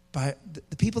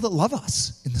the people that love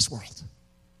us in this world.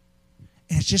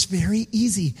 And it's just very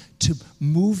easy to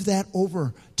move that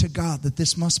over to God, that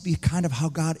this must be kind of how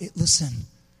listen,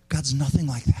 God's nothing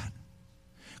like that.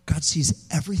 God sees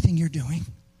everything you're doing.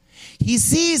 He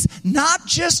sees not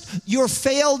just your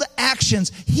failed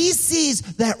actions. He sees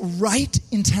that right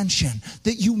intention,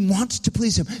 that you want to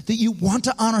please him, that you want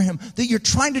to honor him, that you're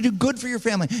trying to do good for your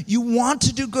family. You want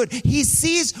to do good. He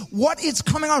sees what is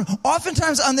coming on.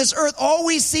 Oftentimes on this earth, all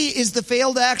we see is the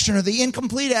failed action or the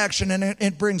incomplete action, and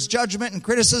it brings judgment and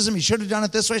criticism. You should have done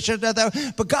it this way, should have done it that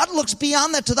way. But God looks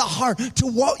beyond that to the heart, to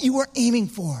what you were aiming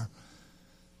for.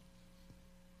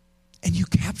 And you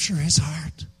capture his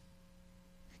heart.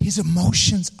 His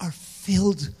emotions are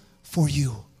filled for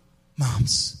you,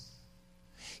 moms.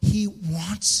 He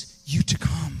wants you to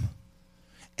come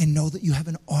and know that you have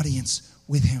an audience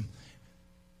with him.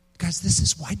 Guys, this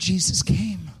is why Jesus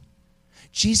came.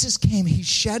 Jesus came. He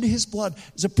shed his blood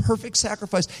as a perfect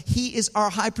sacrifice. He is our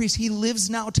high priest. He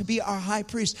lives now to be our high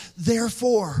priest.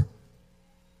 Therefore,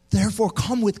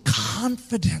 come with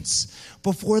confidence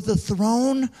before the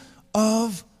throne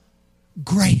of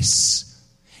grace.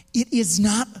 It is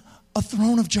not a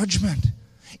throne of judgment.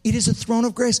 It is a throne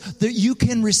of grace that you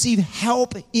can receive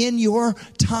help in your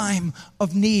time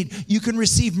of need. You can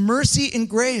receive mercy and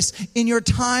grace in your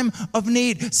time of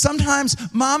need. Sometimes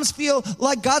moms feel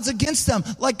like God's against them,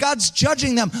 like God's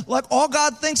judging them, like all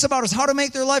God thinks about is how to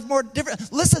make their life more different.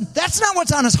 Listen, that's not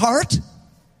what's on his heart.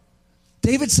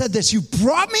 David said this, you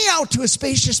brought me out to a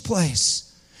spacious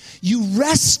place. You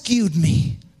rescued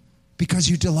me because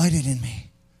you delighted in me.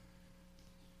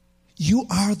 You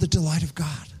are the delight of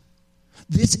God.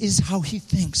 This is how he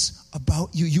thinks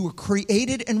about you. You were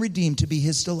created and redeemed to be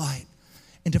his delight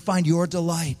and to find your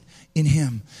delight in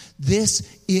him.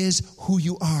 This is who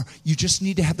you are. You just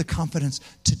need to have the confidence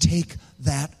to take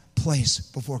that place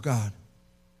before God.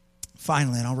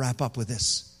 Finally, and I'll wrap up with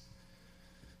this.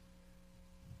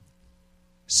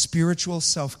 Spiritual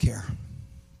self-care.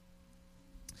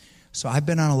 So I've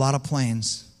been on a lot of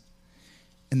planes,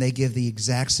 and they give the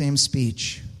exact same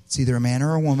speech. It's either a man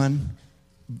or a woman,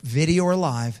 video or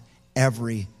live,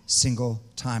 every single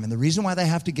time. And the reason why they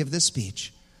have to give this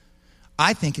speech,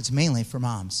 I think it's mainly for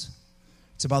moms.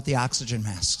 It's about the oxygen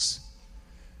masks.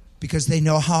 Because they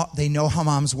know how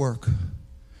moms work.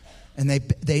 And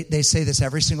they say this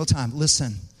every single time.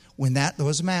 Listen, when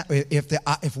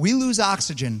if we lose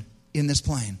oxygen in this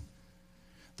plane,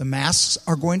 the masks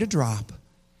are going to drop,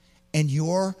 and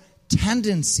your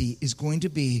tendency is going to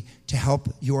be to help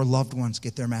your loved ones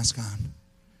get their mask on. And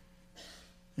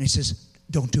he says,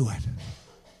 don't do it.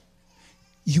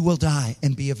 You will die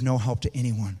and be of no help to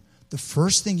anyone. The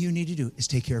first thing you need to do is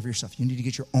take care of yourself. You need to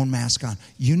get your own mask on.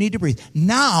 You need to breathe.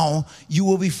 Now you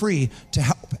will be free to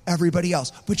help everybody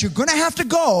else. But you're going to have to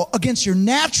go against your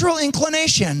natural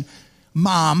inclination,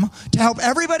 mom, to help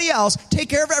everybody else, take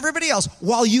care of everybody else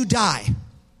while you die.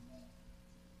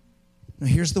 Now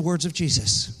here's the words of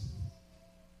Jesus.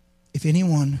 If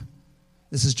anyone,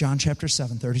 this is John chapter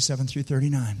 7, 37 through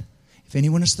 39. If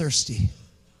anyone is thirsty,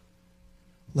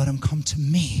 let him come to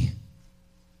me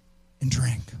and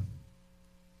drink.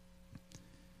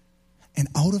 And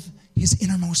out of his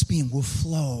innermost being will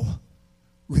flow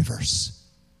rivers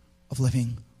of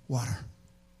living water.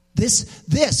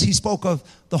 This he spoke of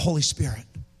the Holy Spirit.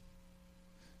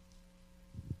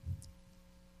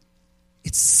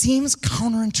 It seems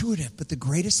counterintuitive, but the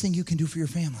greatest thing you can do for your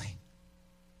family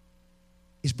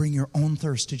is bring your own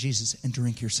thirst to Jesus and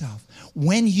drink yourself.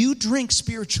 When you drink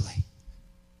spiritually,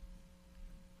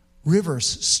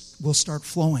 rivers will start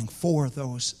flowing for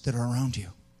those that are around you.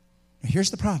 Now, here's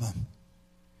the problem.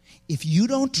 If you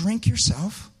don't drink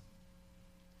yourself,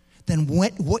 then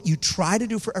what you try to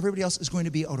do for everybody else is going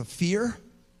to be out of fear.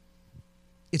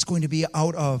 It's going to be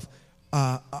out of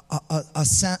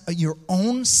your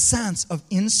own sense of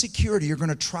insecurity. You're going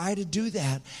to try to do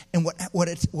that, and what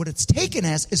it's taken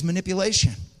as is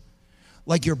manipulation.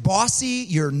 Like you're bossy,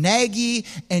 you're naggy,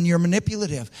 and you're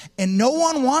manipulative. And no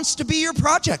one wants to be your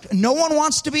project. No one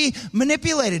wants to be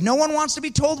manipulated. No one wants to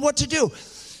be told what to do.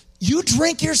 You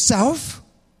drink yourself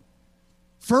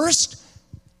first,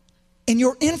 and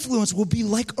your influence will be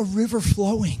like a river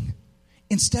flowing.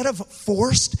 Instead of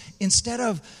forced, instead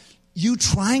of you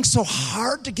trying so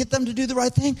hard to get them to do the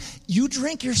right thing, you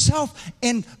drink yourself,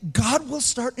 and God will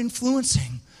start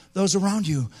influencing those around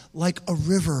you like a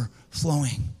river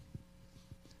flowing.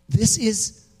 This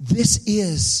is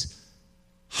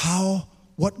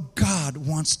what God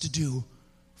wants to do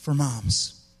for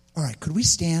moms. All right, could we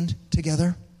stand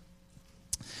together?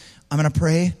 I'm going to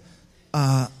pray.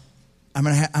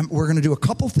 We're going to do a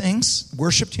couple things.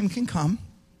 Worship team can come.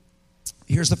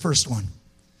 Here's the first one.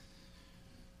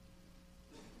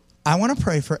 I want to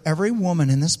pray for every woman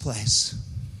in this place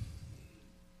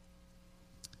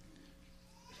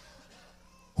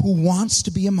who wants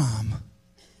to be a mom,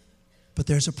 but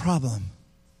there's a problem.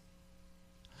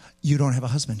 You don't have a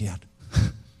husband yet.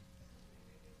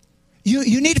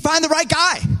 You need to find the right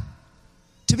guy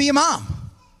to be a mom.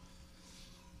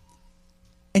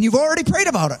 And you've already prayed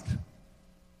about it.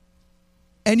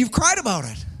 And you've cried about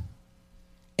it.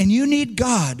 And you need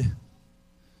God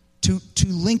to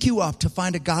link you up, to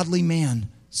find a godly man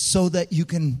so that you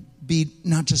can be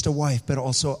not just a wife, but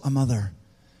also a mother.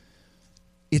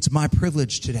 It's my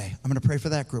privilege today. I'm going to pray for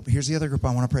that group. Here's the other group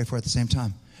I want to pray for at the same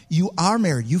time. You are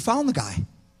married. You found the guy,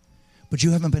 but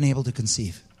you haven't been able to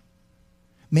conceive.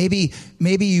 Maybe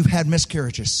you've had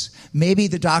miscarriages. Maybe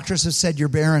the doctors have said you're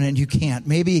barren and you can't.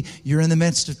 Maybe you're in the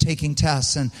midst of taking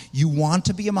tests and you want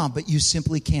to be a mom, but you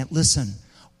simply can't. Listen,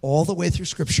 all the way through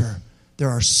Scripture, there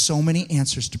are so many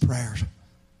answers to prayer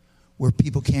where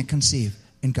people can't conceive,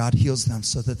 and God heals them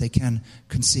so that they can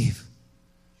conceive.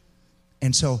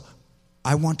 And so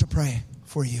I want to pray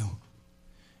for you.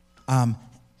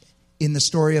 In the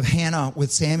story of Hannah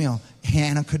with Samuel,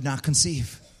 Hannah could not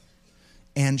conceive.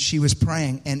 And she was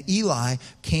praying, and Eli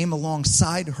came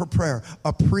alongside her prayer.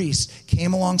 A priest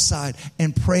came alongside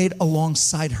and prayed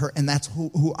alongside her, and that's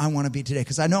who I want to be today.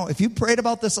 Because I know if you prayed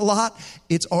about this a lot,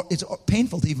 it's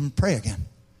painful to even pray again.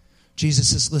 Jesus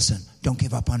says, listen, don't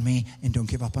give up on me, and don't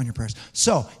give up on your prayers.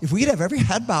 So if we could have every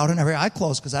head bowed and every eye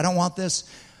closed, because I don't want this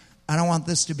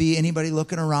to be anybody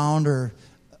looking around, or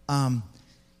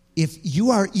if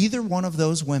you are either one of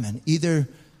those women, either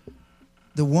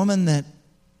the woman that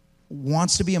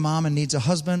wants to be a mom and needs a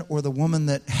husband, or the woman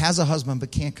that has a husband but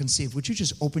can't conceive, would you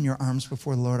just open your arms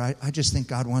before the Lord? I just think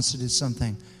God wants to do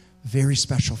something very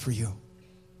special for you.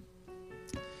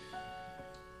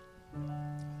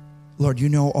 Lord, you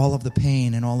know all of the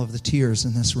pain and all of the tears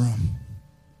in this room.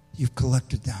 You've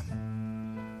collected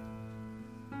them.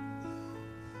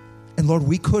 And Lord,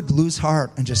 we could lose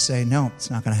heart and just say, no, it's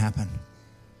not going to happen.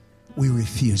 We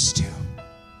refuse to,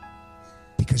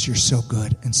 because you're so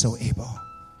good and so able.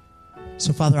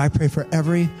 So, Father, I pray for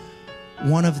every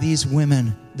one of these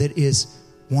women that is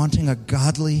wanting a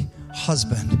godly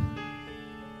husband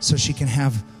so she can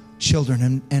have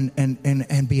children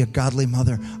and be a godly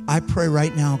mother. I pray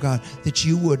right now, God, that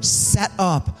you would set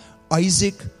up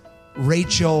Isaac,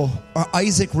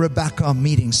 Rebecca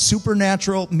meetings,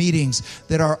 supernatural meetings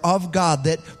that are of God,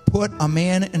 that put a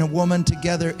man and a woman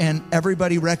together and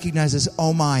everybody recognizes,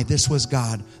 oh my, this was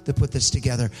God that put this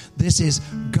together. This is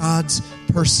God's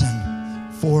person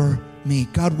for me.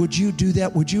 God, would you do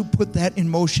that? Would you put that in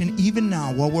motion even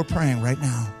now while we're praying right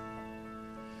now?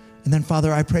 And then,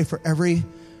 Father, I pray for every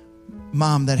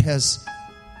mom that has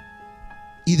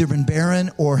either been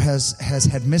barren or has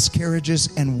had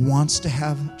miscarriages and wants to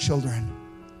have children.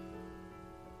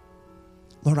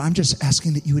 Lord, I'm just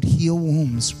asking that you would heal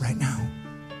wombs right now.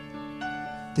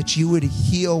 that you would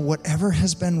heal whatever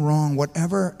has been wrong,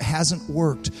 whatever hasn't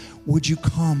worked. Would you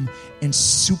come and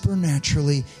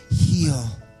supernaturally heal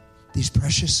these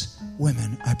precious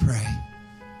women, I pray,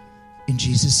 in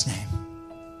Jesus' name.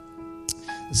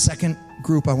 The second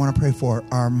group I want to pray for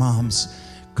are moms.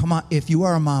 Come on, if you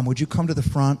are a mom, would you come to the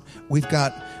front? We've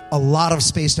got a lot of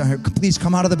space down here. Please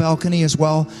come out of the balcony as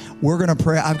well. We're going to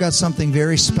pray. I've got something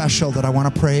very special that I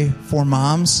want to pray for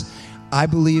moms. I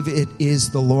believe it is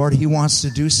the Lord. He wants to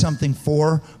do something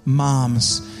for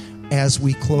moms as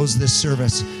we close this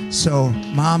service. So,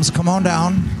 moms, come on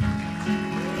down.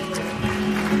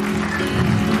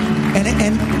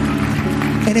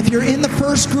 And if you're in the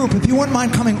first group, if you wouldn't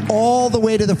mind coming all the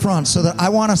way to the front, so that I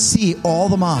want to see all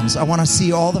the moms. I want to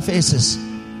see all the faces.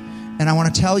 And I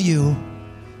want to tell you,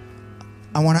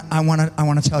 I want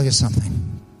to tell you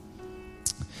something.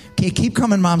 Okay, keep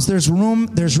coming, moms. There's room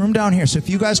down here. So if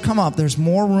you guys come up, there's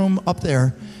more room up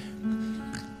there.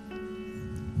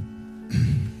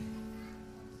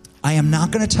 I am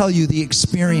not going to tell you the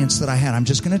experience that I had. I'm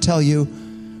just going to tell you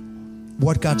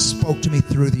what God spoke to me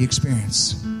through the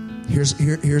experience. Here's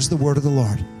the word of the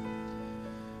Lord.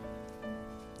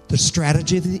 The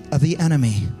strategy of the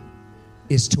enemy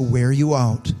is to wear you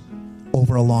out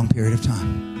over a long period of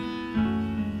time.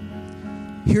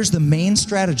 Here's the main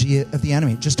strategy of the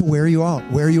enemy, just to wear you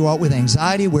out. Wear you out with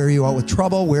anxiety, wear you out with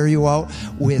trouble, wear you out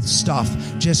with stuff.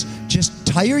 Just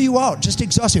tire you out, just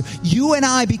exhaust you. You and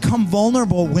I become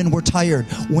vulnerable when we're tired,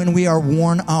 when we are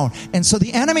worn out. And so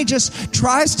the enemy just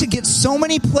tries to get so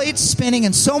many plates spinning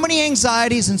and so many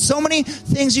anxieties and so many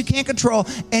things you can't control.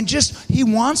 And he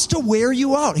wants to wear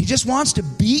you out. He just wants to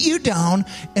beat you down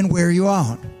and wear you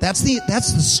out. That's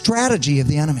the strategy of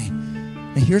the enemy.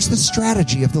 And here's the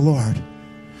strategy of the Lord.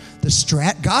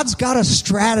 God's got a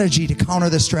strategy to counter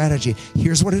the strategy.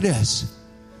 Here's what it is.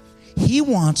 He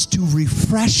wants to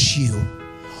refresh you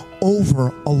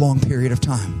over a long period of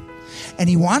time. And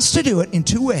he wants to do it in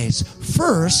two ways.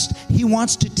 First, he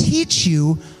wants to teach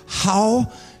you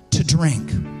how to drink.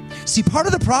 See, part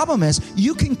of the problem is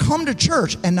you can come to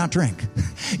church and not drink.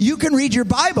 You can read your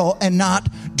Bible and not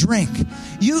drink.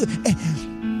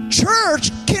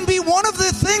 Church can be one of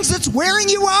the things that's wearing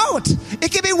you out.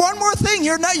 It can be one more thing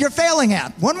you're failing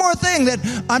at. One more thing that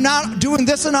I'm not doing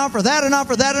this enough or that enough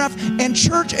or that enough. And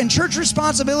church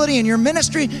responsibility and your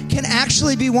ministry can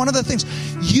actually be one of the things.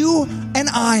 You and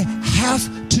I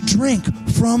have to drink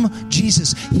from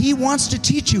Jesus. He wants to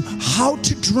teach you how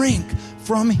to drink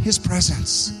from his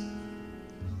presence.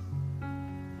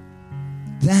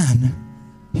 Then,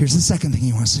 here's the second thing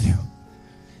he wants to do.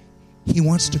 He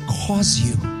wants to cause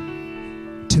you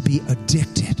to be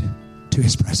addicted to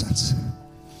his presence.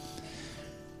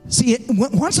 See,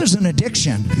 once there's an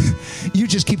addiction, you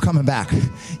just keep coming back.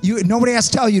 Nobody has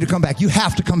to tell you to come back. You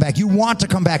have to come back. You want to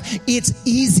come back. It's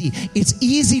easy. It's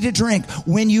easy to drink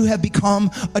when you have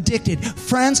become addicted.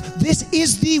 Friends, this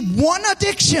is the one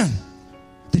addiction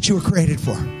that you were created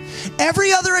for.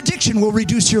 Every other addiction will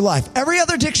reduce your life. Every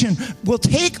other addiction will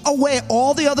take away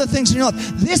all the other things in your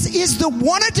life. This is the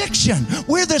one addiction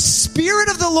where the Spirit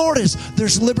of the Lord is.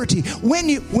 There's liberty. When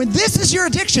this is your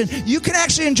addiction, you can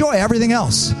actually enjoy everything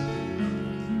else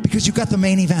because you've got the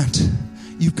main event.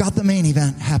 You've got the main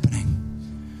event happening.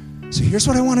 So here's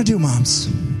what I want to do, moms.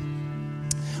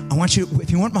 I want you, if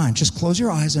you wouldn't mind, just close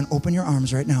your eyes and open your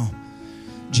arms right now.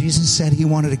 Jesus said he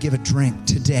wanted to give a drink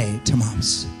today to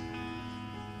moms.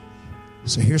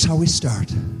 So here's how we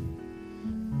start.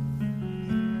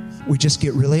 We just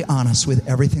get really honest with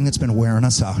everything that's been wearing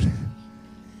us out.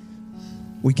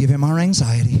 We give him our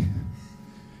anxiety.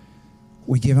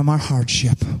 We give him our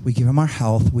hardship. We give him our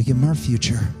health. We give him our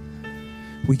future.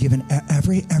 We give him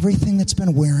everything that's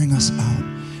been wearing us out.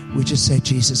 We just say,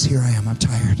 Jesus, here I am. I'm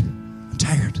tired. I'm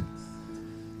tired.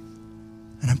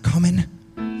 And I'm coming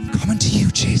to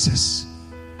you, Jesus.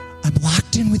 I'm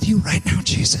locked in with you right now,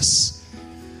 Jesus.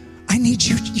 I need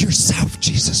you yourself,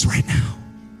 Jesus, right now.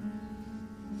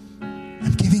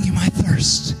 I'm giving you my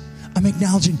thirst. I'm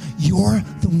acknowledging you're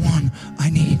the one I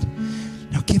need.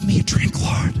 Now give me a drink,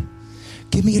 Lord.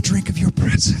 Give me a drink of your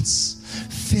presence.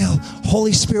 Fill.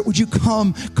 Holy Spirit, would you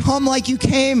come? Come like you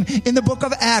came in the book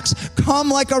of Acts. Come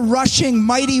like a rushing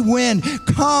mighty wind.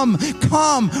 Come,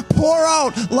 pour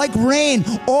out like rain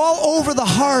all over the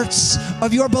hearts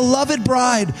of your beloved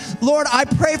bride. Lord, I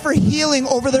pray for healing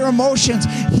over their emotions,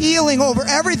 healing over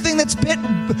everything that's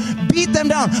beat them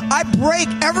down. I break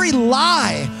every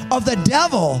lie of the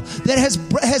devil that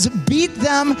has beat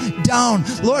them down.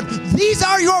 Lord, these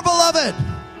are your beloved.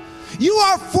 You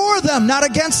are for them, not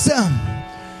against them.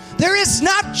 There is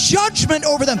not judgment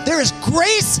over them. There is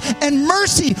grace and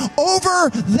mercy over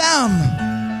them.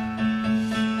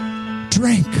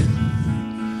 Drink.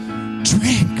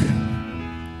 Drink.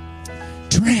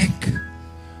 Drink.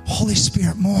 Holy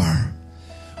Spirit, more.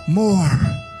 More.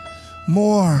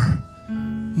 More.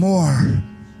 More.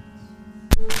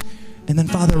 And then,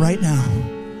 Father, right now,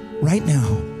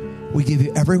 we give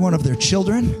you every one of their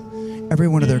children, every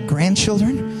one of their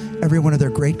grandchildren, every one of their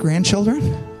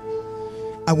great-grandchildren.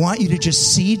 I want you to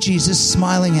just see Jesus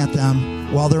smiling at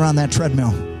them while they're on that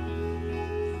treadmill.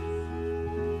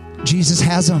 Jesus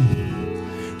has them.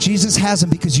 Jesus has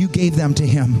them because you gave them to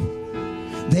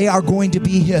him. They are going to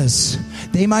be his.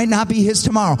 They might not be his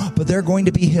tomorrow, but they're going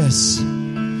to be his.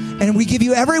 And we give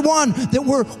you everyone that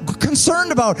we're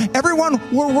concerned about, everyone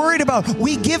we're worried about.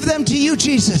 We give them to you,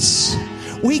 Jesus.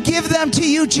 We give them to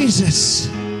you, Jesus.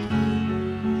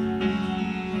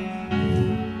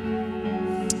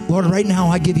 Lord, right now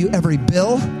I give you every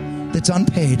bill that's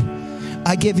unpaid.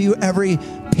 I give you every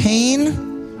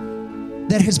pain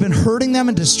that has been hurting them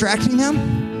and distracting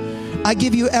them. I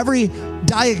give you every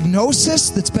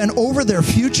diagnosis that's been over their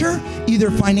future,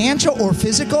 either financial or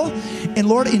physical. And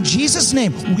Lord, in Jesus'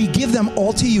 name, we give them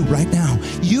all to you right now.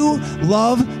 You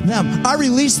love them. I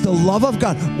release the love of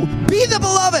God. Be the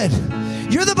beloved.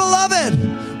 You're the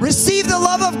beloved. Receive the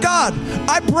love of God.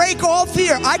 I break all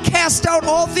fear. I cast out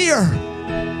all fear.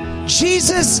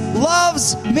 Jesus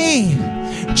loves me.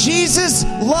 Jesus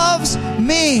loves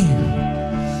me.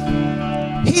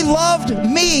 He loved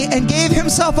me and gave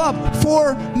himself up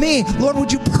for me. Lord,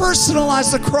 would you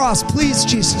personalize the cross? Please,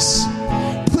 Jesus.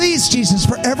 Please, Jesus,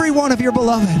 for every one of your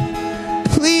beloved.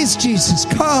 Please, Jesus,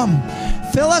 come.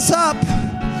 Fill us up.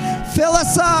 Fill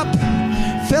us up.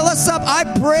 Fill us up. I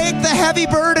break the heavy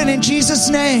burden in Jesus'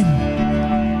 name.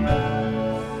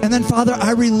 And then, Father,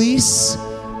 I release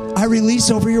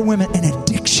over your women an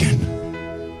addiction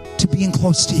to being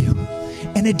close to you.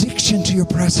 An addiction to your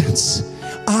presence.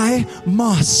 I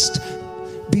must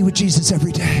be with Jesus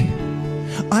every day.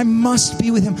 I must be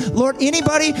with him. Lord,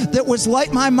 anybody that was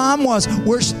like my mom was,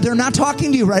 they're not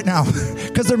talking to you right now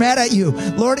because they're mad at you.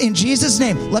 Lord, in Jesus'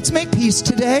 name, let's make peace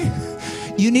today.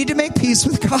 You need to make peace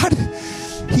with God.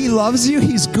 He loves you.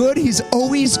 He's good. He's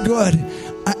always good.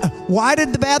 Why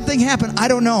did the bad thing happen? I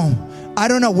don't know.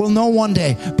 We'll know one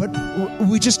day. But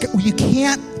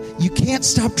you can't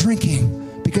stop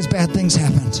drinking because bad things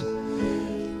happened.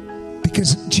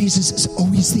 Because Jesus is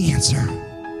always the answer.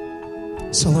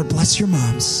 So Lord, bless your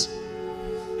moms.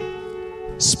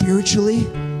 Spiritually,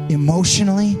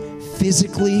 emotionally,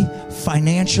 physically,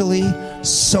 financially,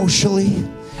 socially.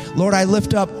 Lord, I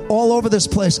lift up all over this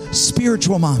place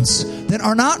spiritual moms that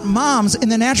are not moms in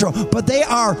the natural, but they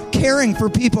are caring for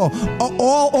people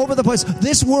all over the place.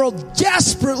 This world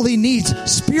desperately needs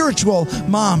spiritual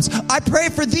moms. I pray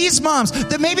for these moms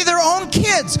that maybe their own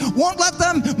kids won't let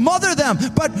them mother them,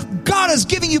 but God is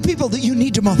giving you people that you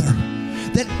need to mother,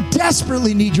 that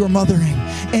desperately need your mothering.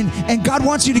 And God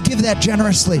wants you to give that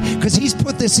generously because he's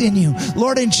put this in you.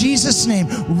 Lord, in Jesus' name,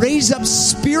 raise up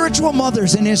spiritual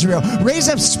mothers in Israel. Raise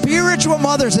up spiritual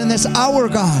mothers in this hour,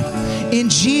 God. In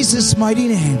Jesus' mighty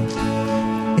name.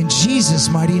 In Jesus'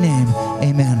 mighty name.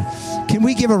 Amen. Can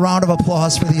we give a round of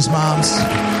applause for these moms?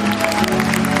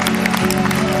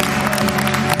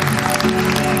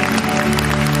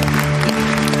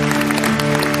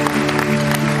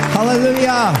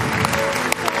 Hallelujah.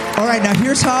 All right, now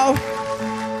here's how.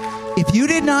 If you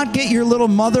did not get your little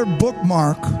mother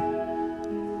bookmark,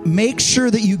 make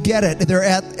sure that you get it. They're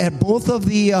at both of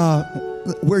the,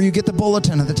 where you get the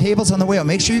bulletin and the tables on the way out.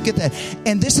 Make sure you get that.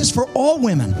 And this is for all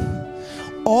women.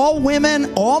 All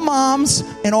women, all moms,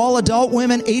 and all adult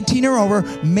women 18 or over.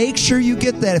 Make sure you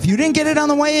get that. If you didn't get it on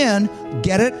the way in,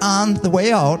 get it on the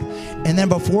way out. And then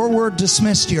before we're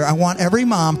dismissed here, I want every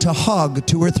mom to hug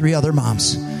 2 or 3 other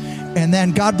moms. And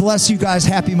then God bless you guys.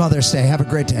 Happy Mother's Day. Have a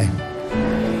great day.